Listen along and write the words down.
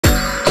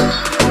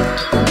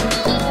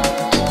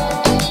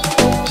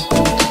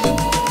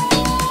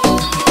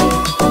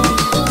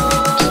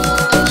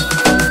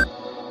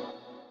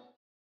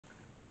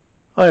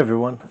Hi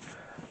everyone.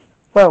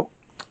 Well,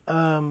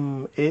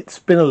 it's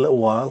been a little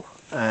while,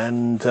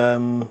 and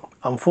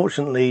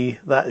unfortunately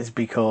that is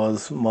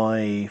because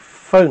my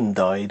phone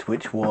died,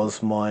 which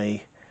was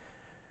my,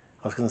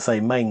 I was going to say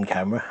main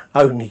camera,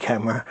 only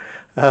camera.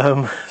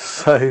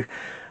 So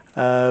there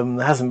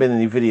hasn't been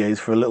any videos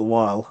for a little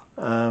while.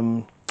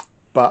 And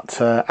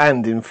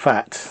in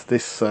fact,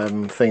 this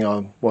thing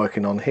I'm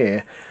working on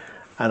here,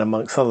 and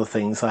amongst other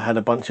things, I had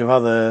a bunch of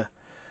other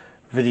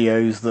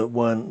videos that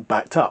weren't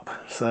backed up,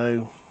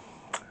 so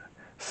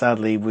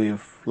sadly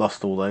we've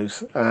lost all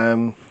those.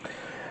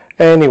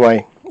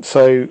 Anyway,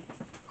 so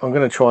I'm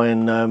going to try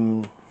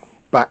and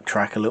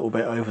backtrack a little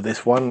bit over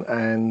this one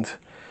and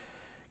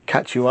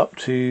catch you up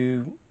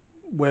to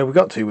where we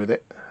got to with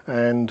it,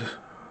 and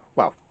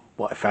well,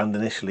 what I found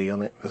initially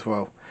on it as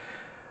well.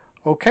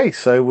 Okay,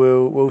 so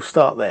we'll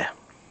start there.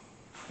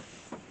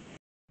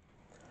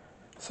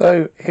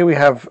 So here we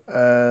have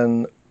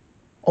an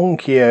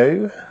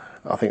Onkyo,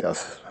 I think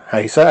that's how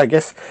you say it, I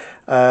guess,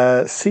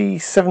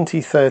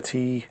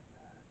 C7030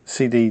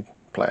 CD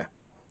player.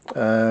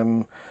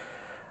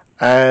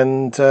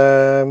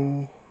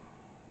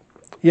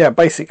 Yeah,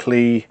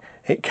 basically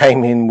it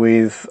came in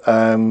with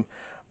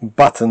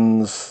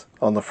buttons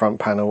on the front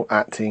panel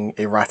acting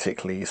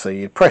erratically. So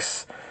you'd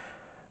press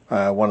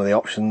one of the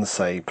options,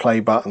 say play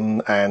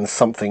button, and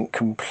something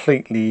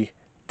completely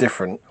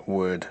different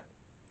would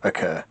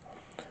occur.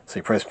 So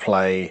you press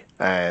play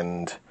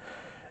and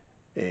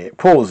it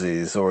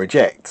pauses or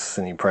ejects,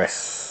 and you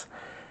press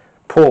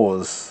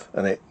pause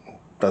and it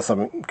does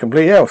something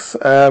completely else.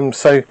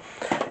 So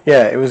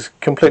yeah, it was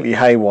completely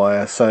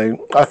haywire.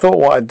 So I thought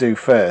what I'd do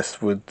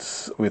first with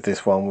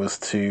this one was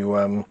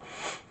to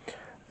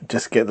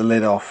just get the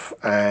lid off,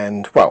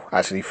 and well,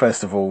 actually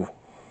first of all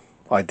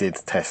I did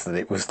test that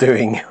it was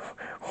doing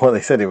what they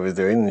said it was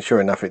doing, and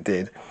sure enough it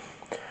did.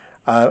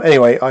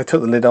 Anyway, I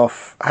took the lid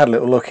off, had a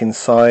little look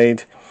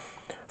inside.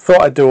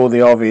 Thought I'd do all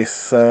the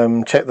obvious,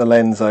 check the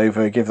lens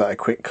over, give that a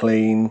quick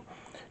clean,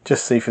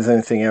 just see if there's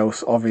anything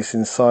else obvious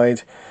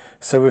inside.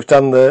 So we've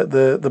done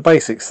the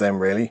basics then,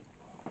 really,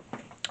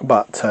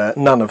 but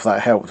none of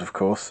that helped, of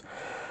course.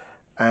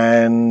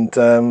 And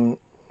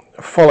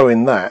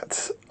following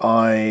that,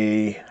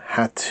 I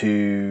had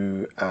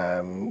to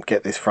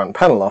get this front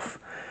panel off,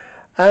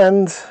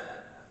 and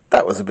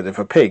that was a bit of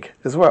a pig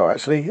as well,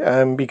 actually,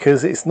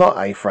 because it's not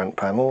a front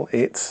panel,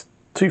 it's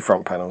two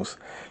front panels.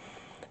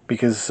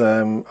 Because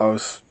I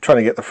was trying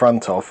to get the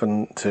front off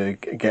and to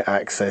get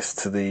access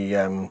to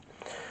the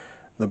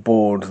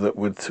board that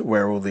would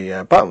where all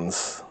the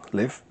buttons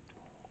live,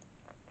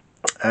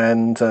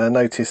 and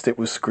noticed it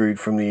was screwed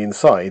from the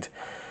inside.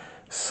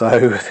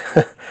 So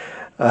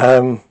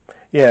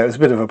yeah, it was a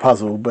bit of a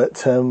puzzle,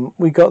 but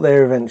we got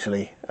there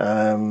eventually,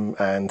 and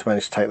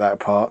managed to take that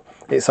apart.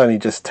 It's only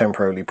just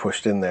temporarily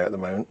pushed in there at the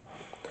moment,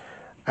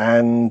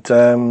 and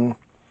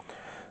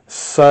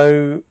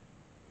so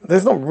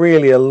there's not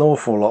really an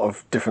awful lot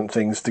of different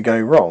things to go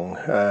wrong,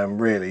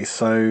 really.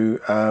 So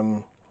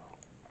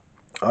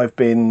I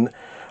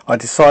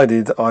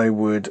decided I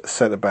would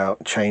set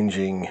about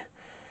changing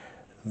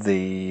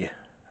the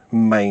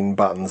main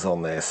buttons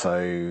on there, so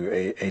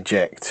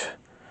eject,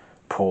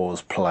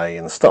 pause, play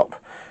and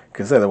stop,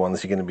 because they're the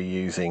ones you're going to be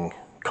using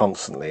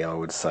constantly, I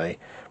would say.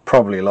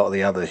 Probably a lot of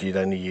the others you'd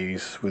only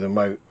use with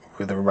a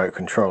remote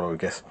controller, I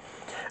guess.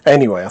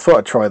 Anyway, I thought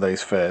I'd try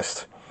those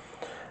first.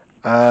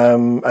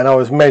 And I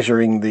was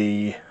measuring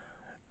the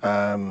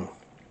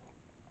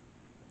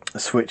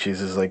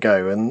switches as they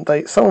go, and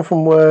some of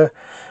them were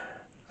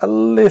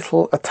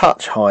a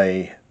touch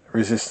high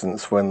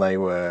resistance when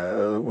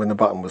the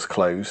button was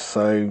closed.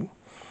 So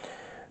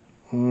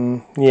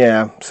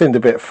yeah, seemed a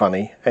bit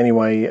funny.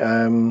 Anyway,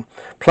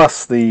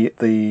 plus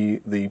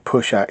the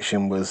push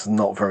action was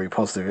not very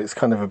positive. It's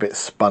kind of a bit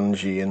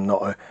spongy and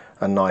not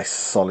a nice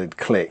solid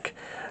click.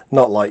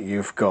 Not like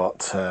you've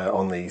got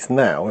on these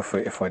now.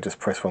 If I just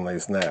press one of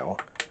those now,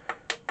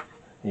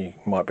 you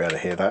might be able to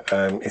hear that.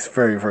 It's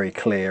very, very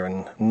clear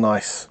and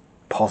nice,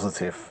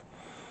 positive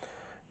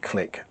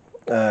click.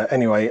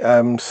 Anyway,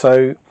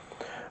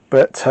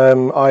 but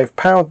I've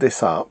powered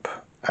this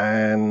up,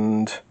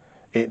 and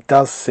it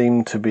does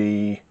seem to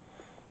be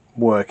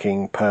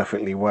working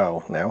perfectly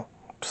well now.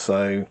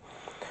 So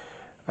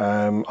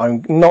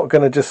I'm not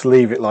going to just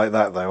leave it like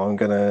that, though. I'm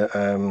going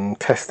to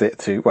test it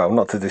to, well,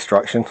 not to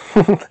destruction.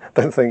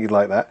 Don't think you'd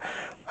like that.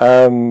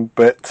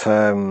 But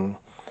I'm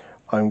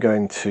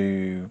going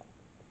to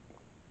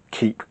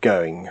keep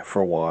going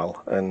for a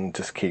while and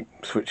just keep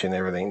switching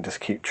everything. Just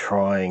keep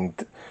trying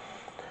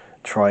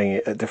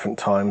it at different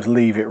times.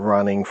 Leave it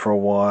running for a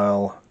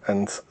while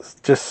and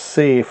just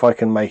see if I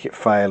can make it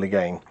fail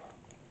again.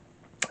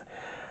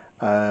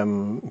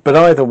 But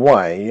either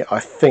way, I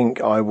think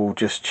I will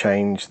just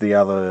change the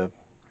other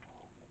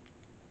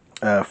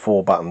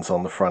 4 buttons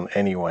on the front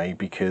anyway,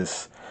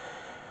 because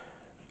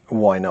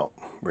why not,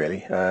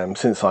 really,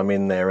 since I'm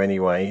in there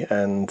anyway,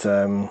 and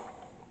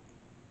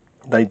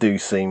they do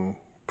seem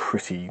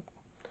pretty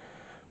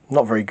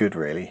not very good,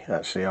 really,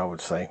 actually, I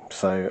would say.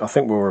 So I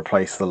think we'll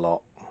replace the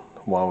lot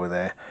while we're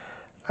there.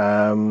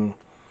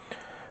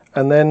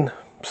 and then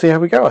see how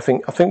we go. I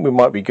think we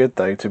might be good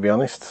though, to be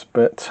honest,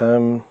 but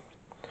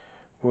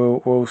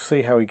we'll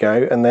see how we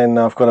go, and then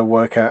I've got to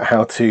work out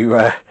how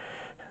to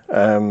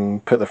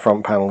put the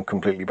front panel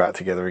completely back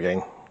together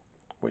again,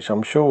 which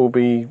I'm sure will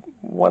be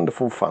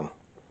wonderful fun.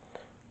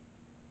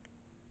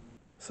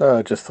 So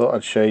I just thought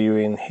I'd show you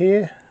in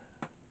here.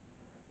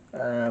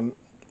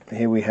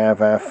 Here we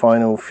have our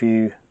final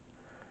few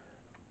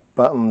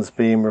buttons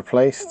being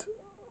replaced,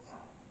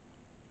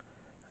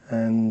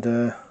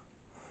 and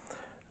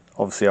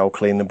obviously I'll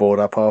clean the board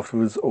up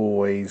afterwards,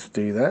 always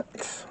do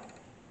that.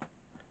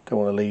 Don't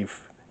want to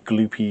leave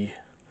gloopy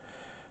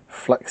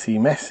flaxy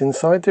mess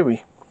inside, do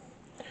we?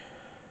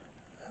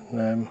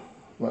 And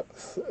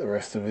that's the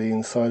rest of the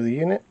inside of the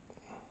unit.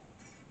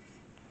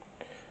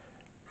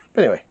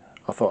 But anyway,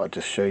 I thought I'd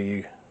just show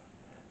you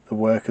the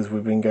work as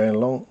we've been going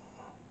along.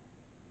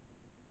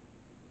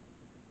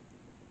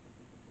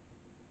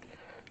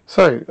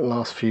 So,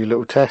 last few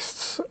little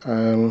tests.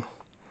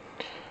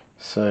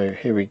 So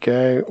here we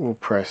go, we'll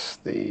press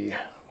the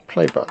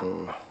play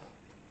button.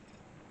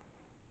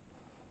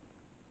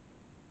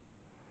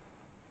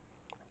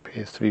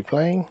 Appears to be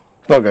playing.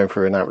 It's not going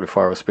through an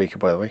amplifier or speaker,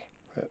 by the way,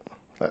 but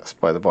that's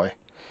by the by.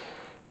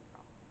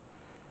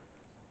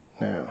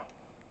 Now,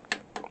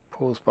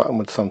 pause button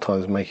would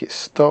sometimes make it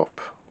stop.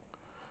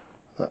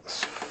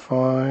 That's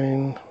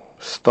fine.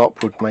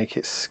 Stop would make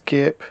it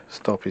skip.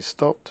 Stop is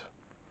stopped.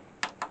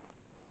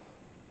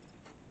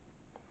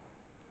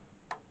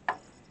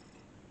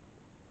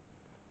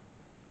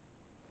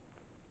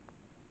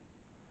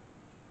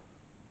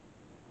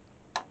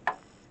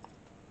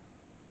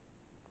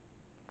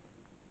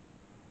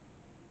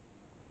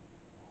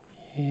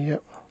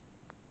 Yep.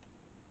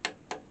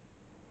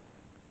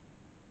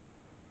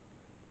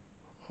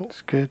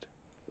 That's good.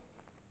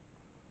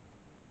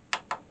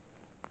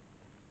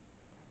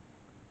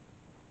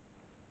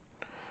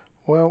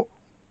 Well,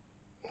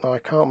 I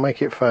can't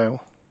make it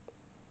fail.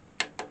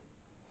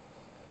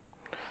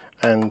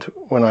 And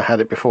when I had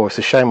it before, it's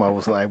a shame I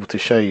wasn't able to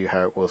show you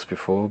how it was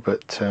before,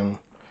 but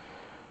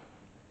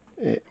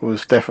it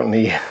was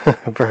definitely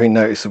very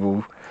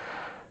noticeable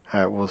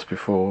how it was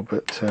before,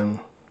 but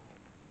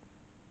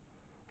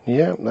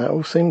yeah, that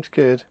all seems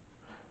good.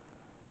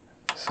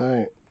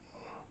 So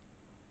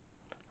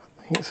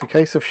I think it's a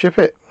case of ship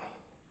it.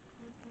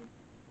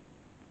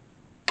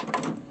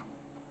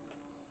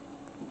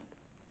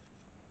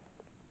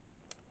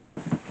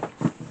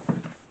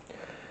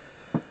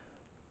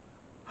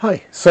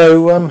 Hi,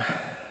 so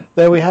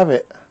there we have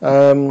it.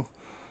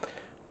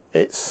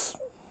 It's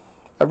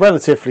a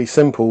relatively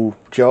simple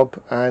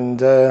job, and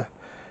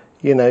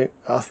you know,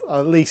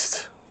 at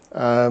least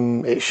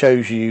it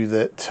shows you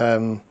that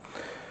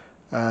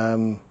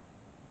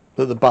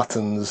that the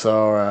buttons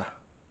are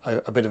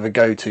a bit of a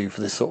go-to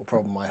for this sort of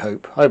problem. I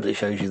hope it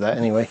shows you that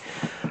anyway.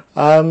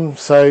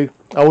 So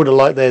I would have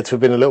liked there to have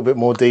been a little bit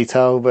more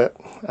detail, but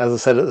as I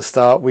said at the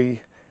start,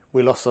 we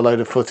lost a load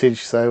of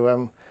footage,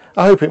 so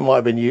I hope it might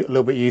have been a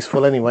little bit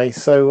useful anyway.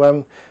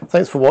 So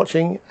thanks for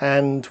watching,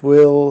 and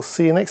we'll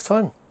see you next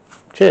time.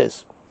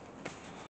 Cheers.